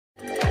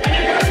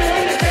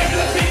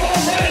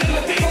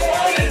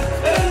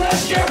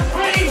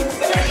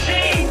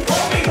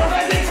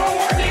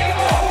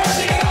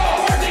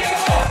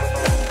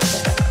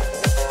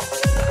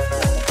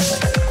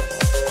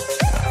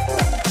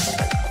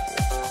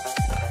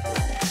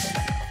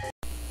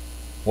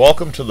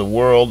Welcome to the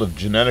world of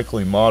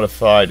genetically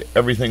modified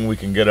everything we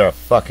can get our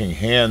fucking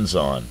hands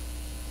on.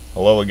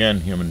 Hello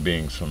again, human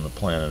beings from the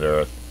planet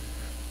Earth.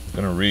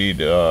 I'm going to read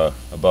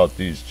about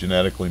these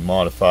genetically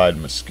modified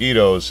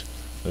mosquitoes.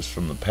 This is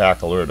from the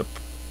Pack Alert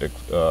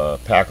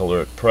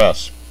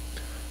Press.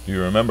 Do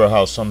you remember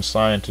how some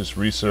scientists,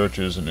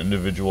 researchers, and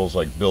individuals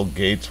like Bill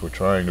Gates were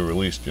trying to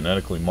release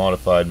genetically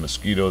modified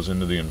mosquitoes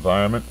into the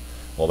environment?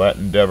 Well, that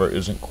endeavor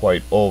isn't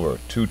quite over.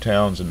 2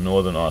 towns in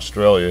northern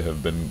Australia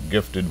have been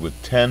gifted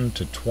with 10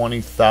 to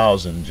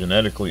 20,000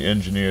 genetically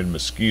engineered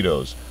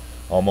mosquitoes,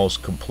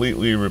 almost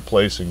completely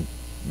replacing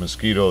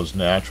mosquitoes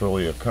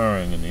naturally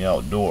occurring in the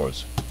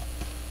outdoors.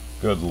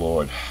 Good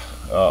Lord.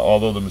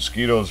 Although the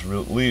mosquitoes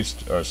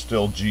released are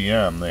still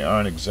GM, they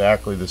aren't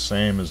exactly the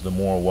same as the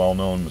more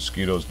well-known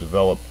mosquitoes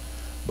developed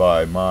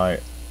by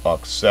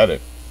Oxetic.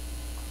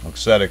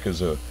 Oxetic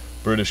is a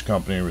British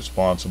company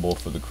responsible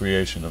for the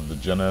creation of the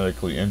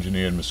genetically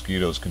engineered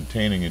mosquitoes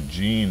containing a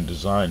gene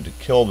designed to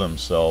kill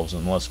themselves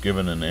unless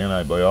given an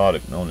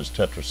antibiotic known as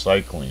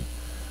tetracycline.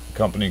 The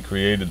company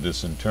created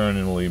this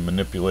internally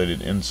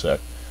manipulated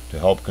insect to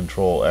help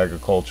control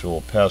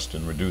agricultural pests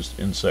and reduce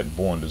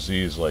insect-borne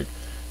disease like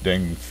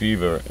dengue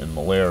fever and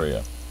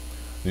malaria.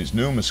 These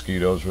new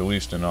mosquitoes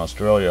released in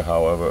Australia,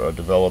 however, are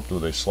developed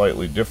with a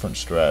slightly different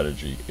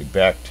strategy. A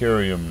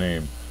bacterium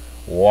named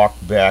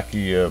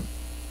Walkbachia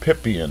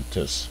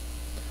pipientis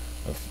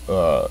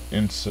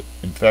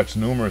infects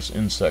numerous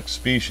insect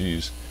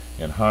species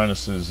and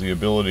harnesses the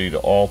ability to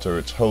alter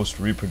its host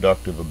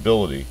reproductive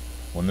ability.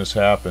 When this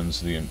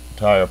happens, the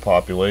entire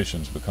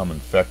populations become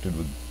infected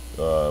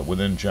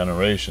within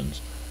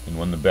generations, and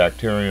when the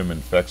bacterium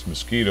infects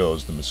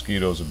mosquitoes, the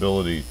mosquito's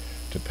ability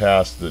to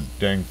pass the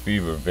dengue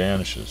fever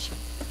vanishes.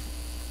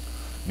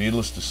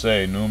 Needless to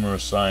say,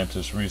 numerous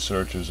scientists,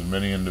 researchers, and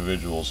many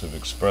individuals have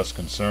expressed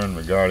concern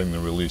regarding the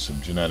release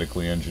of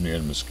genetically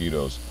engineered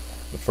mosquitoes.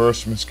 The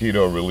first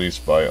mosquito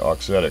released by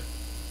Oxetic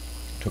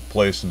took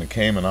place in the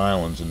Cayman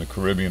Islands in the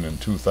Caribbean in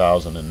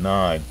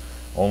 2009,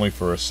 only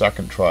for a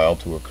second trial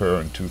to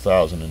occur in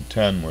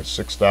 2010, where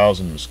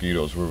 6,000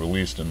 mosquitoes were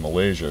released in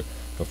Malaysia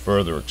for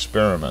further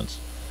experiments.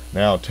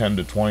 Now 10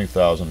 to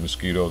 20,000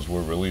 mosquitoes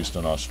were released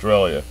in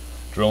Australia,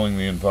 drilling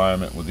the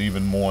environment with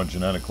even more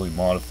genetically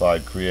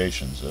modified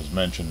creations. As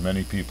mentioned,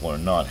 many people are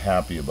not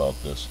happy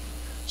about this.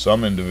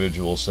 Some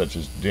individuals, such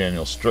as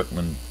Daniel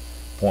Strickman,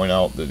 point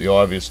out that the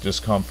obvious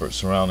discomfort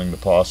surrounding the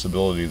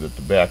possibility that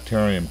the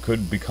bacterium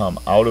could become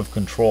out of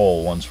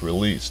control once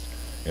released,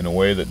 in a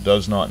way that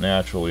does not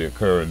naturally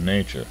occur in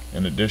nature.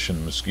 In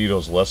addition,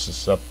 mosquitoes less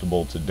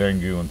susceptible to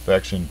dengue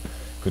infection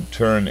could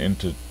turn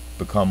into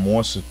become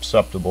more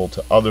susceptible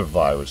to other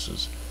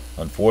viruses.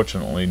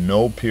 Unfortunately,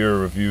 no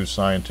peer-reviewed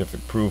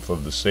scientific proof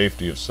of the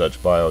safety of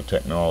such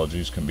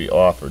biotechnologies can be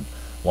offered.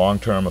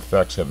 Long-term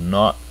effects have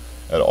not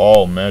at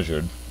all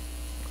measured,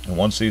 and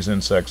once these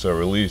insects are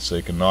released,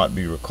 they cannot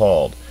be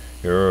recalled.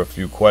 Here are a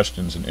few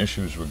questions and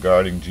issues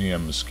regarding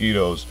GM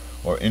mosquitoes,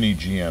 or any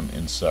GM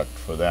insect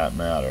for that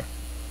matter.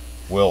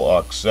 Will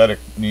Oxetic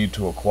need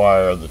to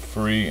acquire the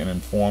free and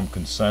informed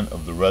consent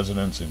of the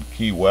residents in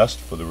Key West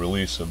for the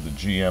release of the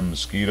GM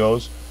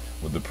mosquitoes?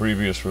 With the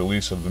previous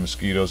release of the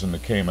mosquitoes in the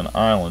Cayman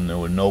Island, there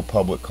were no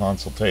public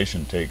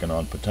consultation taken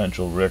on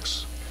potential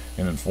risks,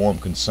 and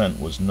informed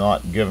consent was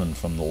not given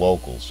from the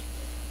locals.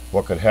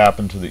 What could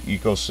happen to the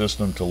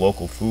ecosystem, to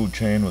local food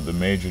chain, with a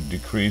major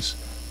decrease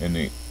in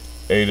the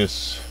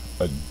Aedes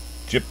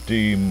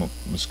aegypti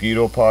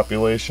mosquito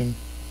population?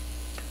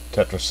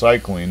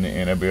 Tetracycline, the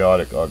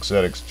antibiotic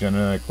Oxetic's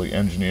genetically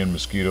engineered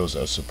mosquitoes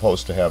are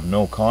supposed to have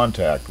no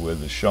contact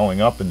with, is showing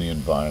up in the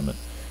environment.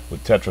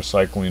 With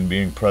tetracycline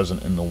being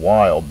present in the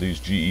wild, these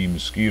GE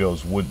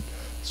mosquitoes would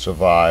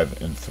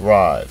survive and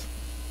thrive.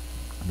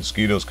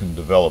 Mosquitoes can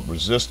develop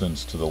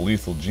resistance to the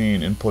lethal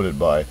gene inputted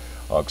by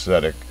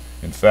Oxetic.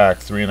 In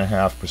fact,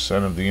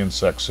 3.5% of the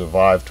insects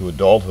survive to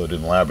adulthood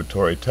in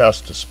laboratory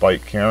tests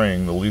despite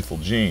carrying the lethal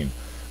gene,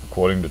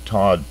 according to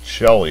Todd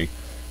Shelley,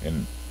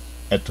 an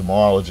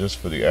entomologist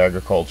for the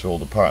Agricultural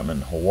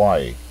Department in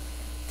Hawaii.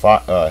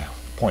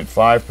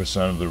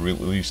 0.5% of the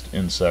released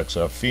insects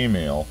are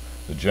female,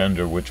 the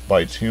gender which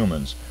bites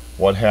humans.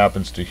 What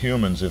happens to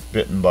humans if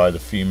bitten by the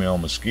female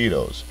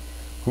mosquitoes?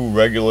 Who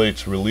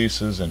regulates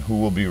releases, and who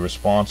will be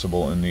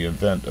responsible in the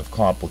event of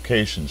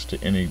complications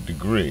to any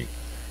degree?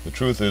 The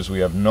truth is, we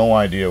have no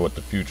idea what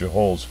the future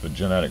holds for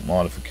genetic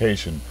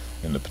modification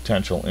and the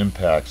potential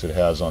impacts it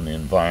has on the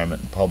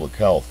environment and public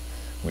health.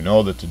 We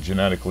know that the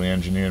genetically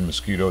engineered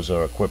mosquitoes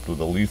are equipped with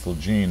a lethal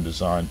gene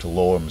designed to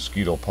lower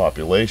mosquito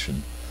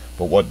population,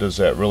 but what does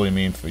that really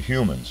mean for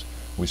humans?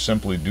 We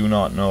simply do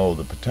not know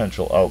the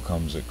potential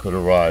outcomes that could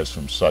arise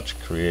from such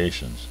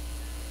creations.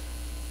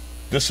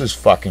 This is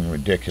fucking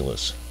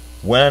ridiculous.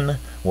 When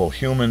will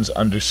humans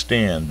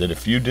understand that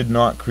if you did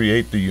not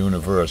create the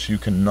universe, you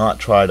cannot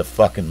try to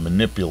fucking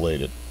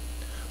manipulate it?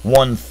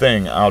 One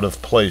thing out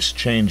of place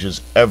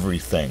changes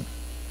everything.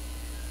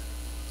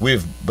 We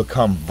have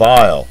become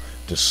vile,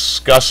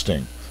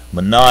 disgusting,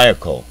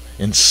 maniacal,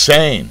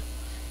 insane.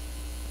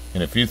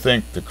 And if you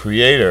think the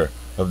creator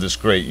of this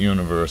great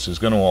universe is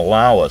going to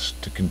allow us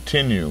to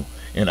continue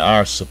in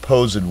our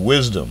supposed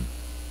wisdom.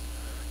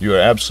 You are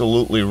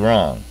absolutely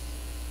wrong.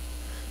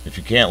 If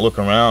you can't look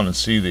around and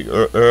see the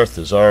earth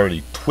is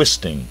already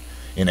twisting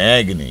in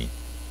agony,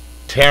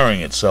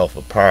 tearing itself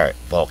apart,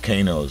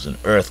 volcanoes and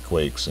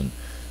earthquakes and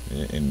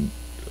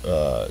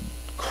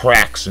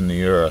cracks in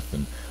the earth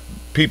and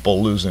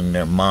people losing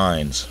their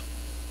minds.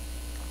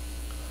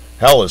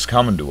 Hell is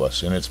coming to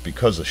us, and it's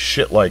because of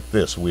shit like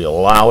this. We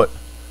allow it.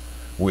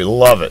 We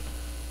love it.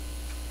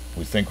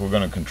 We think we're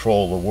going to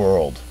control the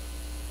world.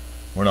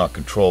 We're not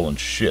controlling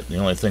shit. The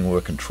only thing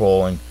we're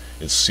controlling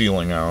is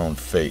sealing our own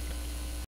fate.